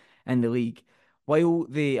home in the league. While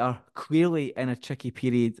they are clearly in a tricky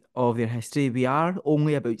period of their history, we are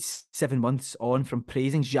only about 7 months on from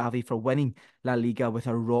praising Xavi for winning La Liga with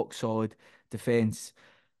a rock solid defence.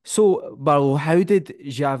 So, Barlow, how did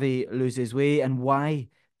Xavi lose his way, and why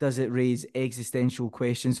does it raise existential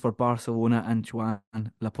questions for Barcelona and Joan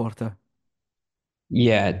Laporta?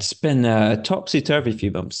 Yeah, it's been a topsy-turvy few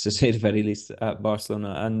months to say the very least at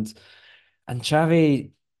Barcelona, and Xavi,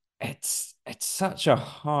 it's such a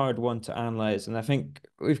hard one to analyze, and I think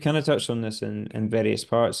we've kind of touched on this in various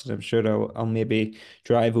parts, and I'm sure I'll maybe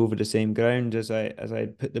drive over the same ground as I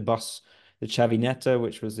put the Xavi Neta,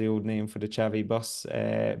 which was the old name for the Xavi bus,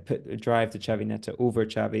 drive the Xavi Neta over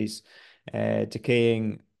Xavi's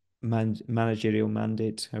decaying managerial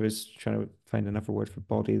mandate. I was trying to find another word for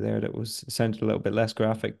body there that was sounded a little bit less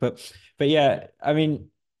graphic, but yeah, I mean,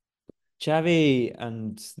 Xavi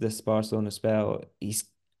and this Barcelona spell, he's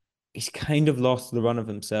kind of lost the run of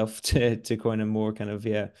himself to coin a more kind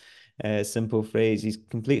of simple phrase. He's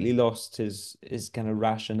completely lost his kind of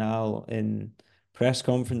rationale in press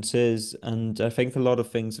conferences, and I think a lot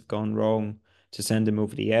of things have gone wrong to send him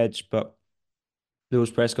over the edge. But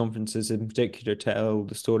those press conferences in particular tell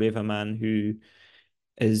the story of a man who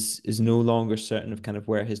is no longer certain of kind of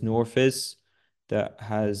where his north is, that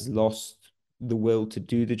has lost the will to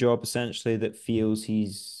do the job essentially, that feels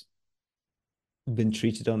he's been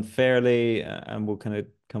treated unfairly, and we'll kind of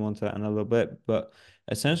come on to that in a little bit. But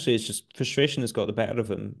essentially, it's just frustration has got the better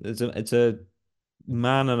of him. It's a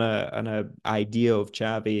man and a idea of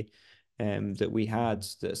Xavi that we had,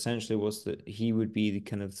 that essentially was that he would be the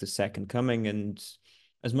kind of the second coming. And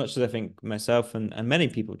as much as I think myself and many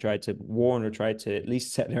people tried to warn or tried to at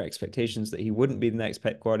least set their expectations that he wouldn't be the next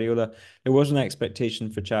Pep Guardiola, there was an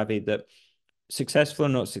expectation for Xavi that, successful or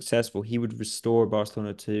not successful, he would restore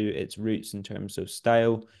Barcelona to its roots in terms of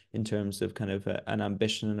style, in terms of kind of an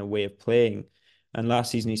ambition and a way of playing. And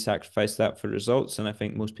last season, he sacrificed that for results. And I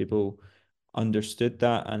think most people understood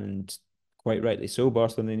that, and quite rightly so.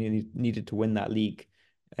 Barcelona needed to win that league,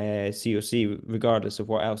 COC, regardless of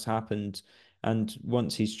what else happened. And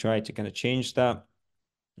once he's tried to kind of change that,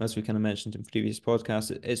 as we kind of mentioned in previous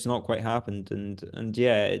podcasts, it's not quite happened. And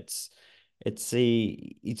yeah, it's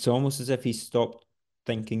almost as if he stopped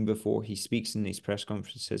thinking before he speaks in these press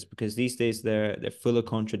conferences, because these days they're full of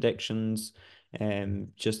contradictions.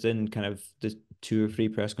 Just in kind of the 2 or 3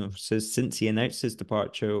 press conferences since he announced his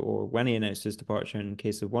departure, or when he announced his departure, in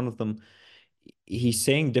case of one of them, he's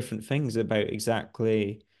saying different things about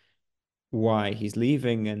exactly why he's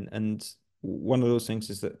leaving. And one of those things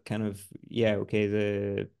is that kind of, yeah,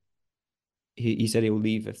 okay, he said he'll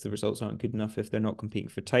leave if the results aren't good enough, if they're not competing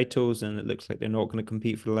for titles, and it looks like they're not going to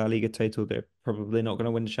compete for the La Liga title. They're probably not going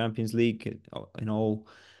to win the Champions League in all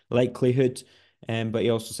likelihood. But he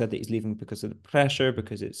also said that he's leaving because of the pressure,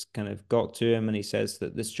 because it's kind of got to him, and he says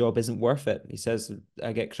that this job isn't worth it. He says,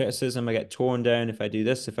 I get criticism, I get torn down if I do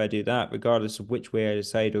this, if I do that, regardless of which way I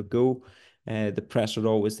decide or go. The pressure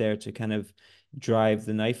always there to kind of drive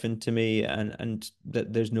the knife into me, and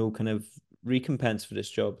that there's no kind of recompense for this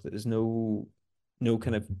job, that there's no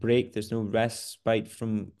kind of break, there's no respite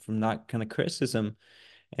from that kind of criticism.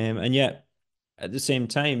 And yet at the same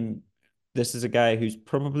time, this is a guy who's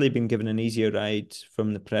probably been given an easier ride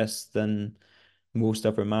from the press than most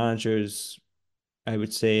other managers, I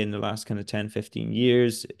would say, in the last kind of 10, 15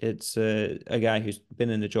 years. It's a guy who's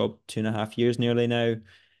been in the job 2.5 years nearly now.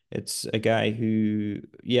 It's a guy who,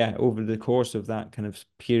 yeah, over the course of that kind of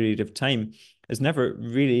period of time, has never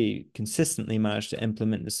really consistently managed to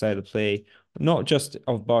implement the style of play, not just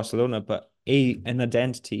of Barcelona, but an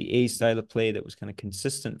identity, a style of play that was kind of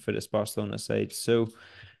consistent for this Barcelona side. So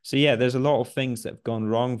yeah, there's a lot of things that have gone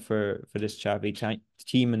wrong for this Xavi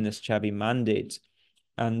team and this Xavi mandate.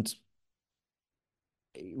 And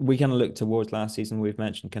we kind of look towards last season. We've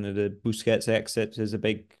mentioned kind of the Busquets exit as a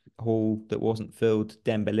big hole that wasn't filled.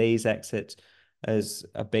 Dembele's exit as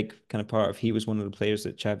a big kind of part of, he was one of the players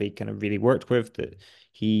that Xavi kind of really worked with, that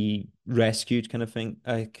he rescued kind of thing.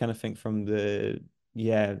 I kind of think from the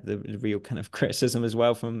real kind of criticism as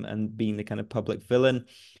well, from and being the kind of public villain.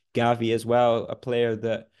 Gavi as well, a player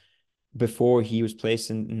that before he was placed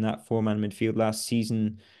in that 4-man midfield last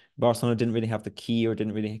season, Barcelona didn't really have the key, or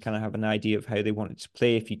didn't really kind of have an idea of how they wanted to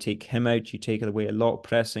play. If you take him out, you take away a lot of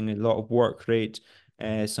pressing, a lot of work rate.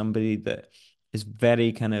 Somebody that is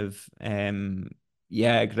very kind of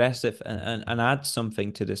yeah, aggressive and add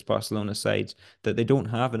something to this Barcelona side that they don't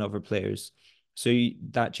have in other players. So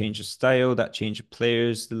that change of style, that change of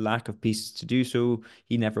players, the lack of pieces to do so.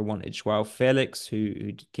 He never wanted Joao Felix,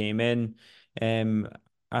 who came in, um,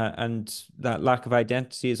 and that lack of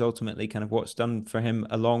identity is ultimately kind of what's done for him,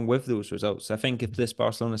 along with those results. I think if this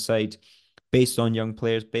Barcelona side, based on young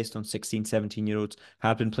players, based on 16, 17-year-olds,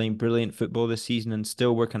 had been playing brilliant football this season and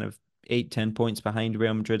still were kind of 8, 10 points behind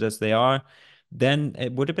Real Madrid as they are, then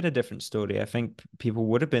it would have been a different story. I think people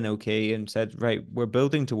would have been okay and said, right, we're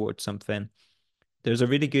building towards something. There's a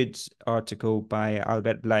really good article by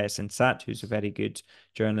Albert Blaya Sensat, who's a very good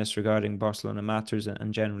journalist regarding Barcelona matters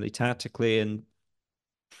and generally tactically. And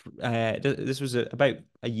this was about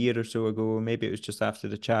a year or so ago, maybe it was just after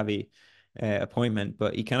the Xavi appointment,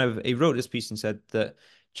 but he wrote this piece and said that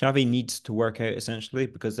Xavi needs to work out essentially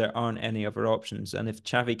because there aren't any other options. And if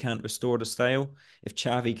Xavi can't restore the style, if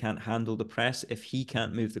Xavi can't handle the press, if he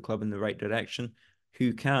can't move the club in the right direction,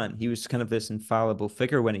 who can? He was kind of this infallible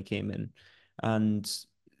figure when he came in. And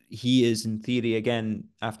he is, in theory, again,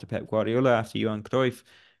 after Pep Guardiola, after Johan Cruyff,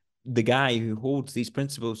 the guy who holds these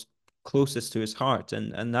principles closest to his heart.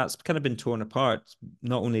 And that's kind of been torn apart.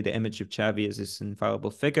 Not only the image of Xavi as this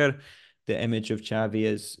infallible figure, the image of Xavi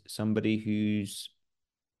as somebody who's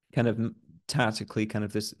kind of tactically kind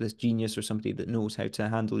of this genius or somebody that knows how to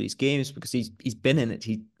handle these games because he's been in it.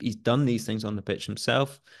 He's done these things on the pitch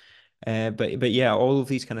himself. But yeah, all of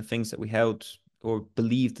these kind of things that we held or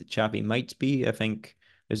believed that Xavi might be, I think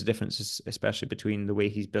there's a difference, especially between the way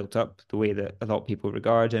he's built up, the way that a lot of people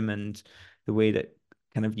regard him, and the way that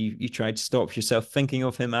kind of you try to stop yourself thinking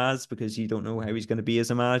of him as because you don't know how he's going to be as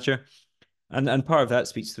a manager. And part of that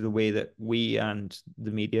speaks to the way that we and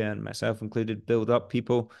the media and myself included build up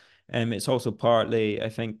people. It's also partly, I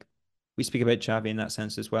think, we speak about Xavi in that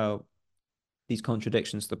sense as well. These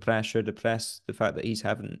contradictions, the pressure, the press, the fact that he's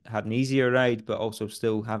haven't had an easier ride, but also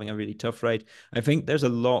still having a really tough ride. I think there's a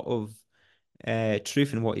lot of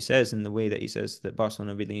truth in what he says, in the way that he says that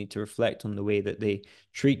Barcelona really need to reflect on the way that they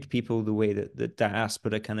treat people, the way that the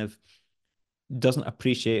diaspora kind of doesn't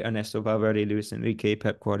appreciate Ernesto Valverde, Luis Enrique,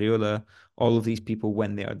 Pep Guardiola, all of these people.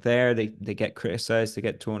 When they are there, they get criticized, they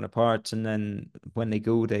get torn apart, and then when they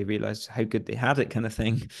go, they realize how good they had it, kind of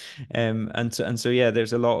thing. And so yeah,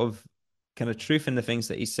 there's a lot of kind of truth in the things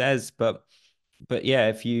that he says, but yeah,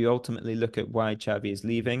 if you ultimately look at why Xavi is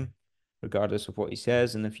leaving, regardless of what he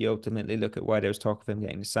says, and if you ultimately look at why there was talk of him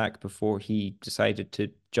getting the sack before he decided to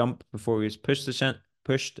jump, before he was pushed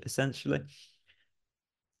essentially,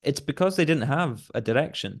 it's because they didn't have a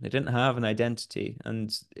direction. They didn't have an identity.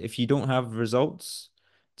 And if you don't have results,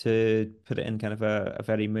 to put it in kind of a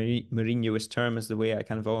very Mourinho-ish term, is the way I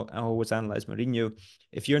kind of I always analyze Mourinho.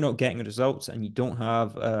 If you're not getting results and you don't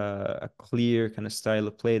have a clear kind of style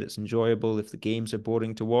of play that's enjoyable, if the games are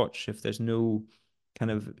boring to watch, if there's no kind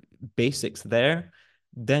of basics there,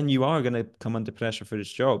 then you are going to come under pressure for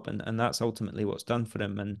his job. And that's ultimately what's done for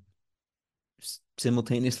him. And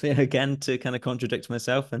simultaneously, again, to kind of contradict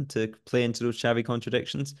myself and to play into those Xavi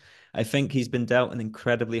contradictions, I think he's been dealt an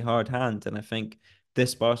incredibly hard hand. And I think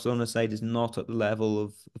this Barcelona side is not at the level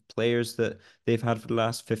of players that they've had for the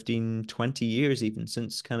last 15, 20 years, even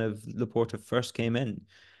since kind of Laporta first came in.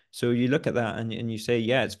 So you look at that and you say,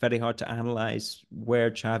 yeah, it's very hard to analyze where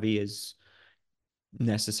Xavi is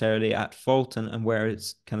necessarily at fault and where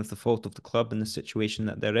it's kind of the fault of the club and the situation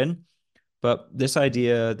that they're in. But this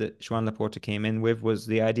idea that Joan Laporta came in with was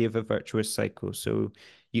the idea of a virtuous cycle. So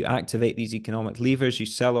you activate these economic levers, you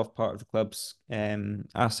sell off part of the club's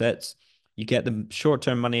assets, you get the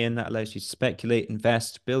short-term money in that allows you to speculate,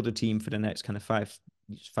 invest, build a team for the next kind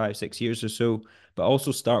of 6 years or so, but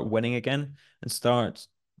also start winning again and start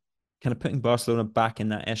kind of putting Barcelona back in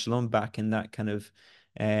that echelon, back in that kind of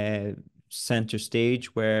uh, center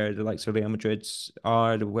stage where the likes of Real Madrid's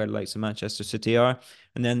are, where the likes of Manchester City are.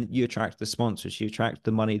 And then you attract the sponsors, you attract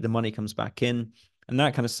the money comes back in. And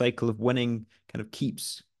that kind of cycle of winning kind of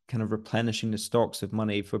keeps kind of replenishing the stocks of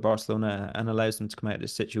money for Barcelona and allows them to come out of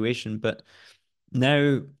this situation. But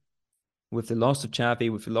now, with the loss of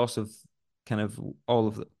Xavi, with the loss of kind of all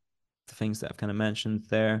of the things that I've kind of mentioned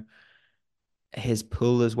there, his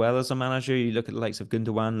pull as well as a manager. You look at the likes of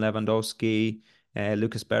Gundogan, Lewandowski,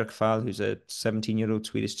 Lucas Bergfall, who's a 17-year-old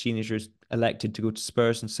Swedish teenager, elected to go to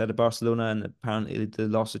Spurs instead of Barcelona, and apparently the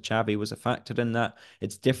loss of Xavi was a factor in that.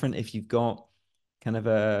 It's different if you've got kind of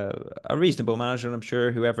a reasonable manager, and I'm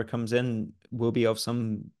sure whoever comes in will be of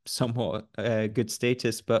somewhat good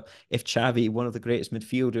status. But if Xavi, one of the greatest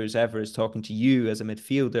midfielders ever, is talking to you as a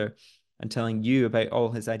midfielder and telling you about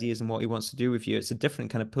all his ideas and what he wants to do with you, it's a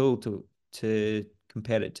different kind of pull to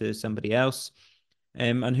compare it to somebody else.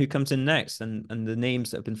 and who comes in next. And the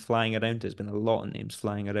names that have been flying around, there's been a lot of names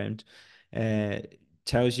flying around, uh,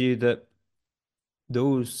 tells you that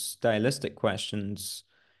those stylistic questions,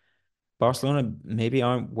 Barcelona maybe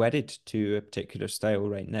aren't wedded to a particular style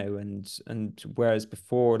right now. And whereas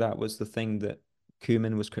before that was the thing that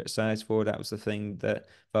Koeman was criticized for, that was the thing that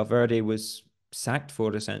Valverde was sacked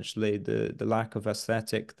for, essentially, the lack of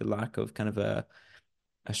aesthetic, the lack of kind of a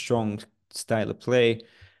strong style of play.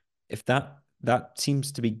 If that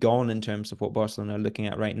seems to be gone in terms of what Barcelona are looking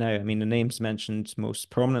at right now. I mean, the names mentioned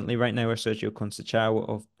most prominently right now are Sergio Conceição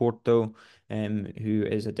of Porto, who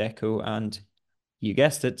is a deco, and you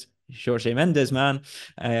guessed it, Jorge Mendes, man.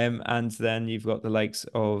 And then you've got the likes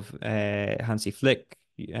of Hansi Flick,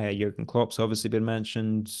 Jurgen Klopp's obviously been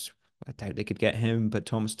mentioned. I doubt they could get him, but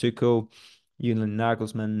Thomas Tuchel, Julian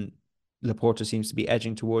Nagelsmann, Laporta seems to be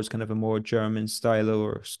edging towards kind of a more German style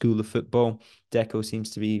or school of football. Deco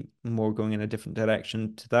seems to be more going in a different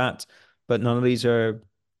direction to that. But none of these are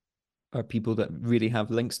people that really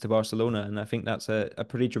have links to Barcelona. And I think that's a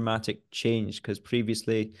pretty dramatic change, because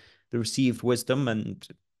previously the received wisdom and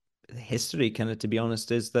history, kind of, to be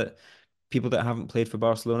honest, is that people that haven't played for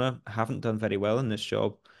Barcelona haven't done very well in this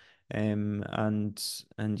job. And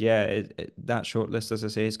yeah, that short list, as I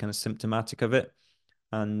say, is kind of symptomatic of it.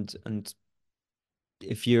 And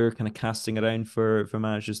if you're kind of casting around for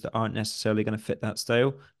managers that aren't necessarily going to fit that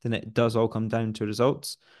style, then it does all come down to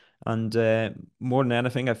results. And more than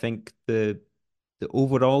anything, I think the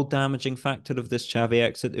overall damaging factor of this Xavi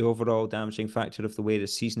exit, the overall damaging factor of the way the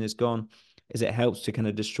season has gone, is it helps to kind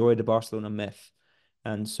of destroy the Barcelona myth.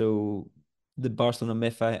 And so the Barcelona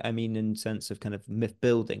myth, I mean, in sense of kind of myth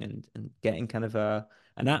building and getting kind of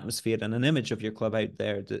an atmosphere and an image of your club out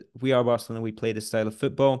there, that we are Barcelona, we play this style of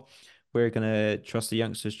football. We're going to trust the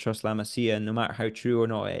youngsters, trust La Masia, and no matter how true or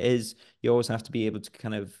not it is, you always have to be able to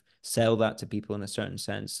kind of sell that to people in a certain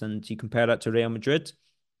sense. And you compare that to Real Madrid,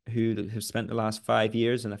 who have spent the last 5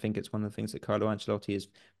 years, and I think it's one of the things that Carlo Ancelotti is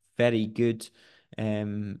very good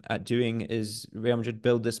at doing, is Real Madrid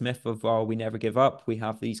build this myth of, oh, we never give up. We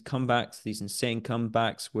have these comebacks, these insane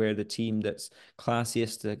comebacks, where the team that's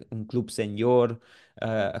classiest, un club señor,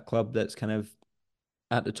 a club that's kind of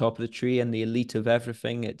at the top of the tree and the elite of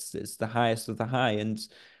everything. It's the highest of the high. And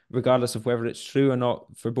regardless of whether it's true or not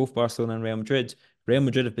for both Barcelona and Real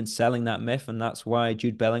Madrid have been selling that myth, and that's why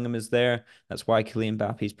Jude Bellingham is there. That's why Kylian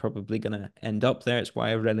Mbappe is probably going to end up there. It's why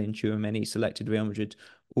Aurelien Tchouameni selected Real Madrid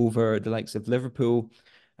over the likes of Liverpool.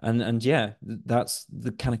 And yeah, that's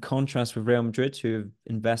the kind of contrast with Real Madrid, who have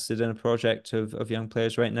invested in a project of young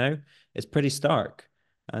players right now. It's pretty stark.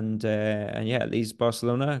 And yeah, it leaves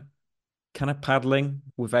Barcelona kind of paddling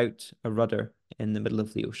without a rudder in the middle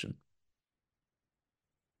of the ocean.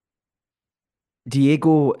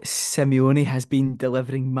 Diego Simeone has been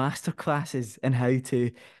delivering masterclasses in how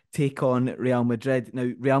to take on Real Madrid. Now,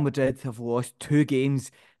 Real Madrid have lost two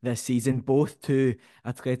games this season, both to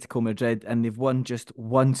Atletico Madrid, and they've won just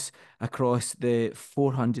once across the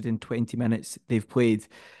 420 minutes they've played.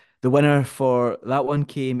 The winner for that one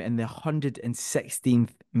came in the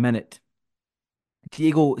 116th minute.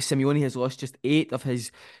 Diego Simeone has lost just 8 of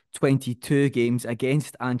his 22 games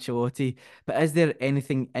against Ancelotti. But is there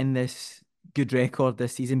anything in this good record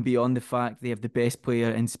this season beyond the fact they have the best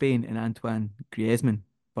player in Spain in Antoine Griezmann?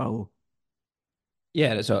 Barlow.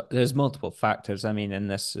 Yeah, there's multiple factors. I mean, in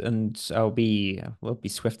this, and we'll be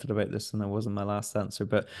swifter about this than I was in my last answer.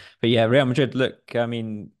 But yeah, Real Madrid. Look, I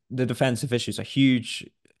mean, the defensive issues are huge.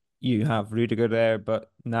 You have Rudiger there,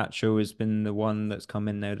 but Nacho has been the one that's come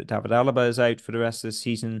in now that David Alaba is out for the rest of the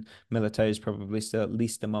season. Militao is probably still at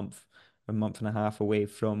least a month and a half away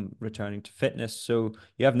from returning to fitness. So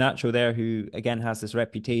you have Nacho there, who again has this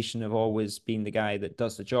reputation of always being the guy that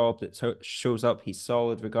does the job, that shows up. He's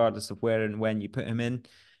solid regardless of where and when you put him in.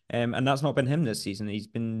 And that's not been him this season. He's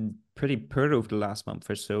been pretty poor over the last month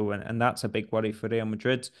or so, and that's a big worry for Real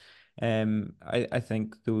Madrid. I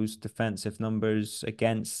think those defensive numbers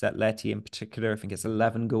against Atleti in particular, I think it's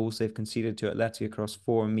 11 goals they've conceded to Atleti across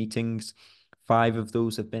 4 meetings. 5 of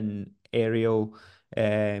those have been aerial.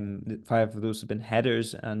 5 of those have been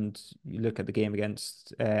headers. And you look at the game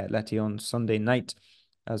against Atleti on Sunday night,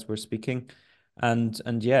 as we're speaking, and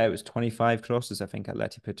yeah, it was 25 crosses I think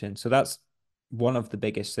Atleti put in. So that's one of the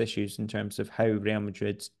biggest issues in terms of how Real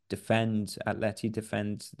Madrid defend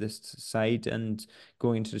this side. And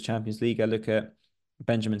going into the Champions League, I look at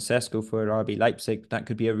Benjamin Sesko for RB Leipzig. That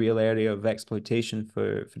could be a real area of exploitation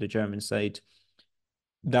for the German side.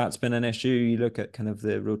 That's been an issue. You look at kind of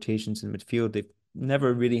the rotations in midfield, they've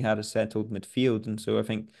never really had a settled midfield. And so I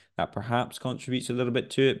think that perhaps contributes a little bit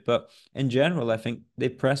to it. But in general, I think they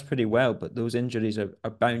press pretty well, but those injuries are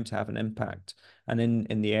bound to have an impact. and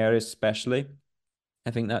in the air especially.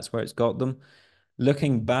 I think that's where it's got them.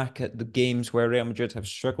 Looking back at the games where Real Madrid have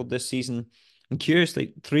struggled this season, and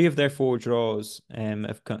curiously, 3 of their 4 draws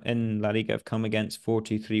in La Liga have come against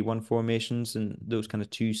 4-2-3-1 formations and those kind of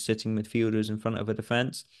 2 sitting midfielders in front of a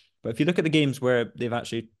defense. But if you look at the games where they've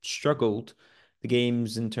actually struggled, the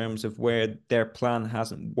games in terms of where their plan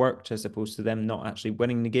hasn't worked as opposed to them not actually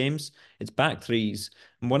winning the games, it's back threes.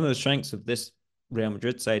 And one of the strengths of this Real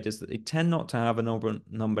Madrid side is that they tend not to have a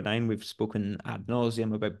number 9. We've spoken ad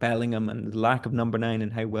nauseum about Bellingham and the lack of number 9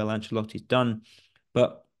 and how well Ancelotti's done.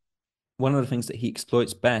 But one of the things that he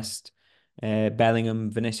exploits best,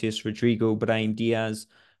 Bellingham, Vinicius, Rodrigo, Brahim Diaz,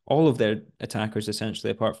 all of their attackers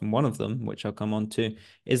essentially, apart from one of them, which I'll come on to,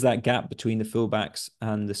 is that gap between the fullbacks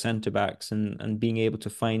and the centre backs, and being able to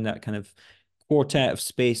find that kind of quartet of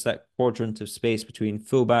space, that quadrant of space between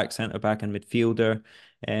fullback, centre back, and midfielder.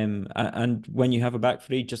 And when you have a back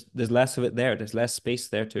three, just there's less of it there. There's less space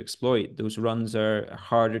there to exploit. Those runs are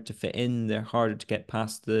harder to fit in. They're harder to get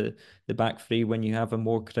past the back three when you have a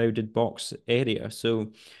more crowded box area.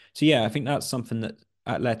 So yeah, I think that's something that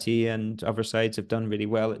Atleti and other sides have done really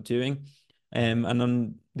well at doing. And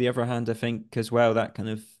on the other hand, I think as well that kind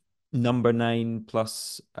of number 9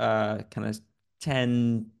 plus kind of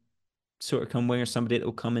 10 sort of come winger, somebody that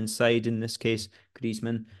will come inside, in this case,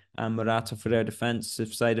 Griezmann and Morata for their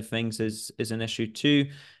defensive side of things is an issue too.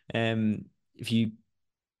 If you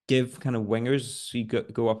give kind of wingers, you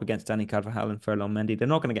go up against Dani Carvajal and Ferland Mendy, they're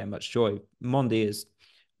not going to get much joy. Mendy is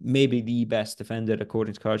maybe the best defender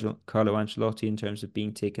according to Carlo Ancelotti in terms of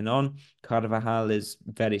being taken on. Carvajal is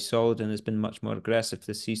very solid and has been much more aggressive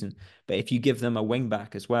this season. But if you give them a wing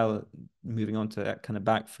back as well, moving on to that kind of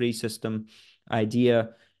back three system idea,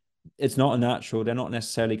 it's not a natural. They're not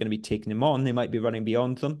necessarily going to be taking them on. They might be running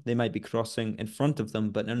beyond them. They might be crossing in front of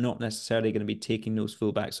them, but they're not necessarily going to be taking those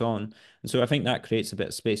fullbacks on. And so I think that creates a bit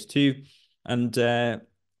of space too. And yeah,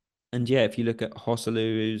 if you look at Joselu,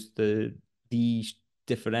 who's the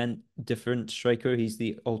different striker, he's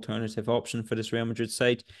the alternative option for this Real Madrid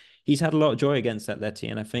side. He's had a lot of joy against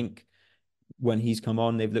Atleti, and I think when he's come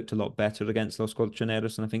on, they've looked a lot better against Los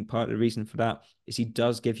Colchoneros. And I think part of the reason for that is he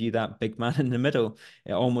does give you that big man in the middle.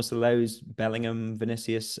 It almost allows Bellingham,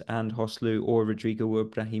 Vinicius, and Joselu or Rodrigo or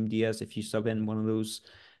Brahim Diaz, if you sub in one of those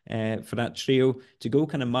for that trio, to go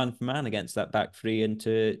kind of man for man against that back three and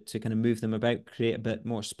to kind of move them about, create a bit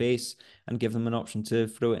more space, and give them an option to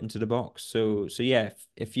throw it into the box. So yeah,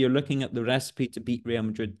 if you're looking at the recipe to beat Real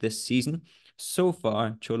Madrid this season, so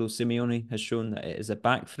far, Cholo Simeone has shown that it is a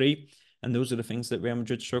back three. And those are the things that Real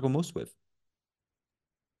Madrid struggle most with.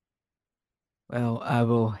 Well, I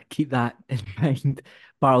will keep that in mind,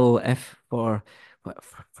 Barlow, if for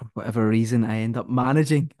whatever reason I end up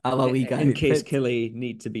managing a La Liga in case outfit. Killy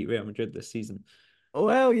need to beat Real Madrid this season.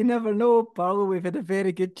 Well, you never know, Barlow. We've had a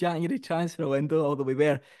very good January transfer window, although we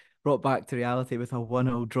were brought back to reality with a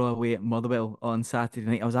 1-0 draw away at Motherwell on Saturday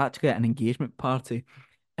night. I was actually at an engagement party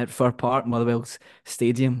at Fir Park, Motherwell's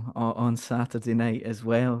stadium, on Saturday night as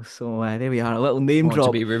well. So there we are, a little name More to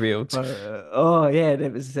drop. be revealed. Oh yeah,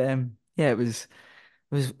 it was a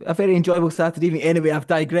very enjoyable Saturday evening. Anyway, I've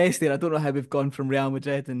digressed there. I don't know how we've gone from Real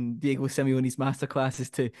Madrid and Diego Simeone's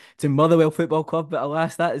masterclasses to Motherwell Football Club, but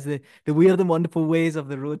alas, that is the weird and wonderful ways of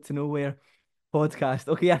the Road to Nowhere podcast.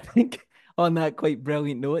 Okay, I think on that quite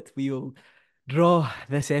brilliant note, we will draw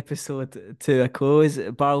this episode to a close.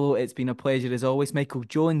 Barlow, it's been a pleasure as always. Michael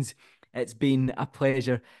Jones, it's been a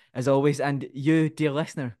pleasure as always. And you, dear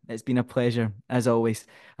listener, it's been a pleasure as always.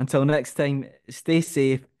 Until next time, stay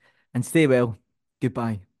safe and stay well.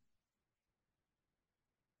 Goodbye.